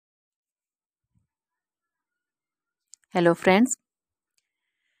Hello friends,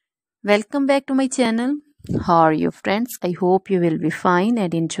 welcome back to my channel. How are you friends? I hope you will be fine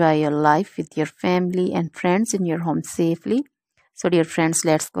and enjoy your life with your family and friends in your home safely. So dear friends,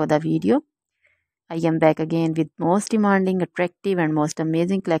 let's go the video. I am back again with most demanding, attractive and most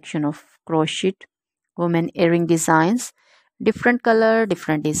amazing collection of crochet women earring designs. Different color,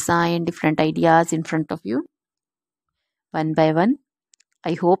 different design, different ideas in front of you. One by one.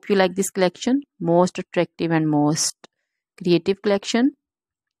 I hope you like this collection. Most attractive and most creative collection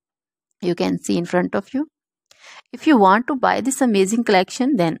you can see in front of you. If you want to buy this amazing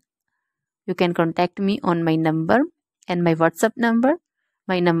collection, then you can contact me on my number and my WhatsApp number.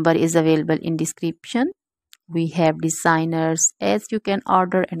 My number is available in description. We have designers as you can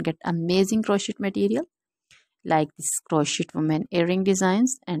order and get amazing crochet material like this crochet woman earring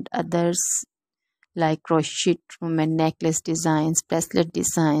designs and others like crochet woman necklace designs, bracelet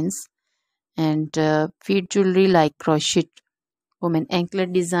designs and feet jewelry like crochet woman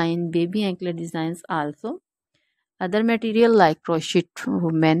anklet design, baby anklet designs also. Other material like crochet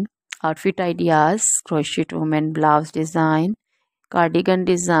women outfit ideas, crochet women blouse design, cardigan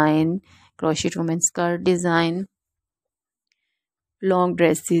design, crochet women skirt design, long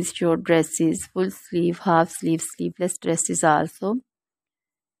dresses, short dresses, full sleeve, half sleeve, sleeveless dresses also.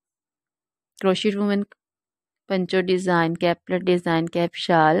 Crochet women poncho design, caplet design, cap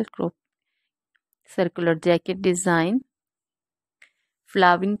shawl, circular jacket design,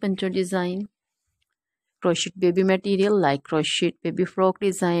 flowering poncho design, crochet baby material like crochet baby frock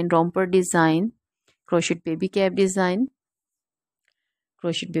design, romper design, crochet baby cap design,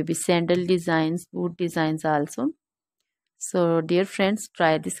 crochet baby sandal designs, boot designs also. So dear friends,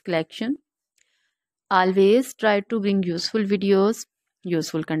 try this collection. Always try to bring useful videos,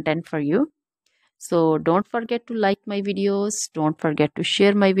 useful content for you. So don't forget to like my videos, don't forget to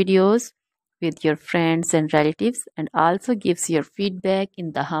share my videos with your friends and relatives, and also gives your feedback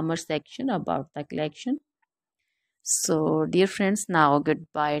in the hammer section about the collection. So dear friends, now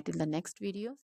goodbye till the next video.